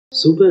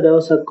සුබ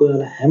දවසක්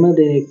ඔයාලා හැම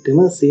දෙනෙක්ටම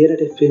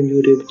 100ට FM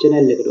YouTube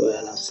channel එකට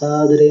ඔයාලා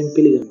සාදරයෙන්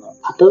පිළිගන්නවා.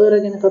 අතවර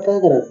ගැන කතා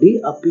කරද්දී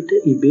අපිට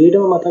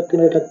ඉබේටම මතක්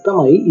වෙන රටක්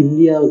තමයි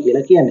ඉන්දියාව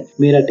කියලා කියන්නේ.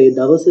 මේ රටේ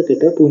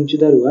දවසකට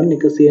පුංචි දරුවන්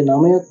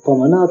 109ක්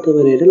පමණ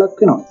අතවරයට ලක්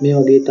වෙනවා. මේ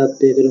වගේ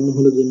තත්ත්වයකට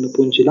මුහුණ දුන්න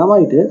පුංචි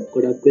ළමයිට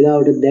ගොඩක්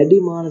වෙලාවට දැඩි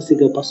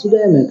මානසික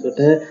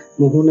පසුබෑමකට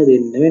මුහුණ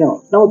දෙන්න වෙනවා.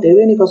 නමුත්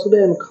එවැනි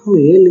පසුබෑමක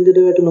මේ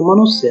ලිඳට වැටුණු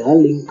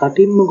මිනිස්සයා ලින්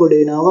කටින්ම ගොඩ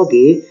එනවා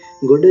වගේ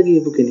ගොඩ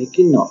ගියපු කෙනෙක්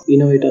ඉන්නවා.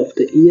 Innovator of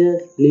the Year,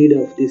 Leader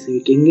of the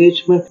Civic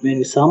Engagement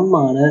වැනි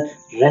සම්මාන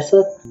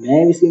රැසක්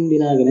මෑ විසින්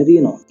දිනාගෙන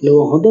තියෙනවා.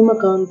 ලෝක හොඳම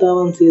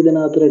කාන්තාවන් 100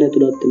 දෙනා අතරට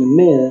ඇතුළත් වෙන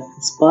මෙය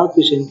ස්පාර්ක්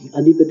විෂන්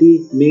අධිපති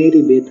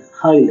මේරි බෙත්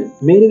hyland.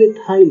 මේරි බෙත්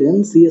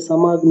hyland සිය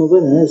සමාගම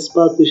වන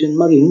ස්පාර්ක් විෂන්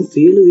මගින්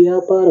සියලු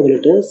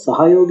ව්‍යාපාරවලට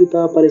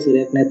සහයෝගිතා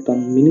පරිසරයක්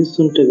නැත්නම්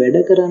මිනිස්සුන්ට වැඩ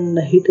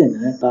කරන්න හිතෙන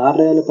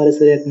කාර්යාල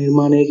පරිසරයක්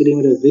නිර්මාණය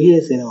කිරීමට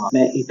වෙහෙසෙනවා.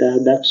 මෑ ඊට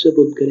දක්ෂ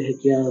පුද්ගල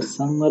හැකියාව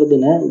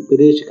සංවර්ධන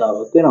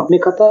උපදේශිකාවක් වෙනවා.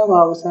 මේ කතාව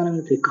අවසාන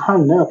වෙනකන්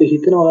අහන්න අපි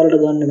හිතනවා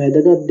ඔයාලට ගන්න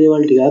වැදගත්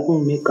දේවල් ටිකක්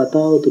මේ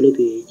කතාව තුල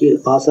තියෙයි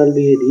කියලා. පාසල්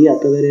දී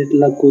අතවරයට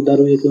ලක් වූ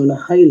දරුවෙකු වන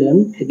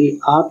hyland ඇගේ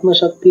ආත්ම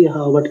ශක්තිය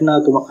හා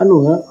වටිනාකම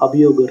අනුව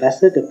අභියෝග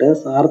රැසකට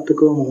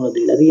සාර්ථකව මුහුණ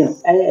දීලා තියෙනවා.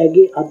 ඇය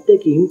ඇගේ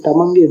අත්දැකීම්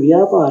තමන්ගේ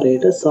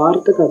ව්‍යාපාරයට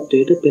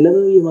සාර්ථකත්වයට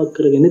පෙළඹවීමක්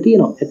කරගෙන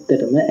තියෙනවා.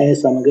 ඇත්තටම ඇය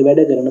සමග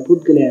වැඩ කරන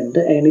පුද්ගලයන්ට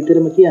ඇය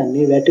නිතරම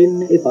කියන්නේ වැටෙන්න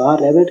එපා,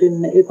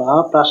 රැවටෙන්න එපා,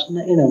 ප්‍රශ්න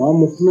එනවා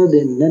මුහුණ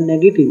දෙන්න,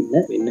 නැගිටින්න.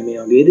 මෙන්න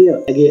මේ වගේ දේවල්.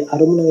 ඇගේ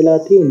අරමුණ වෙලා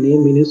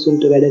තියෙන්නේ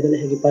මිනිස්සුන්ට වැඩ කළ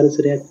හැකි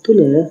පරිසරයක්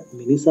තුළ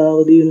මිනිසාව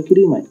දියුණු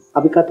කිරීමයි.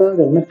 අපි කතා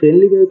කරන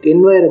friendly work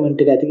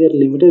environment එක ඇති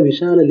කරලීමට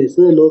විශාල ලෙස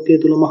ලෝකයේ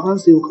තුල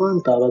මහන්සි වූ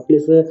කාන්තාවක්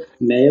ලෙස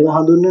මෑයව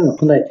හඳුන්වනවා.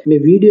 හොඳයි. මේ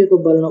වීඩියෝ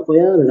එක බලන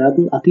ඔයාලට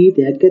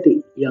අතීතයක් ඇති.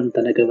 යම්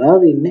තැනක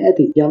වාදින්න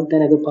ඇති. යම්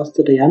තැනක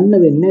පස්සට යන්න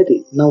වෙන්න ඇති.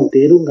 නමුත්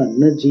තේරුම්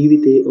ගන්න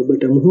ජීවිතේ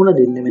ඔබට මුහුණ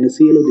දෙන්න වෙන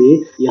සියලු දේ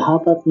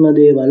යහපත්ම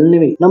දේවල්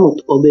නෙවෙයි.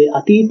 නමුත් ඔබේ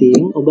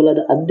අතීතයෙන්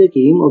ඔබලද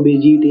අත්දැකීම් ඔබේ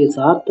ජීවිතයේ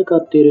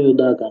සාර්ථකත්වයට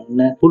යොදා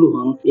ගන්න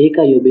පුළුවන්.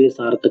 ඒකයි ඔබේ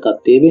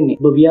සාර්ථකත්වය වෙන්නේ.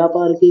 ඔබ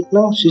ව්‍යාපාරිකයෙක්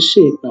නම්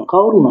ශිෂ්‍යයෙක් නම්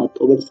කවුරුණත්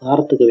ඔබට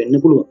සාර්ථක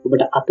වෙන්න පුළුවන්.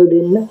 ඔබට අත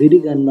දෙන්න දිරි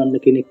ගන්නවන්න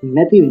කෙනෙක්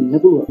නැති වෙන්න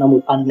පුළුවන්.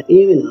 නමුත් අන්න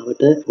ඒ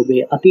වෙලාවට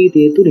ඔබේ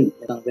අතීතයේ තුලින්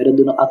නැත්නම්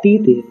වැරදුන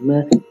අතීතයෙන්ම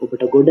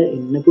ඔබට ගොඩ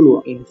එන්න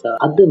පුළුවන්. ඒ නිසා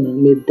අදම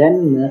මේ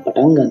දැන්ම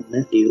පටන්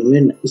ගන්න දියුණු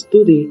වෙන්න.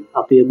 ස්තුතියි.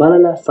 අපි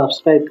බලලා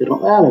subscribe කරන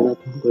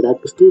ඔයාලට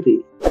ගොඩක් ස්තුතියි.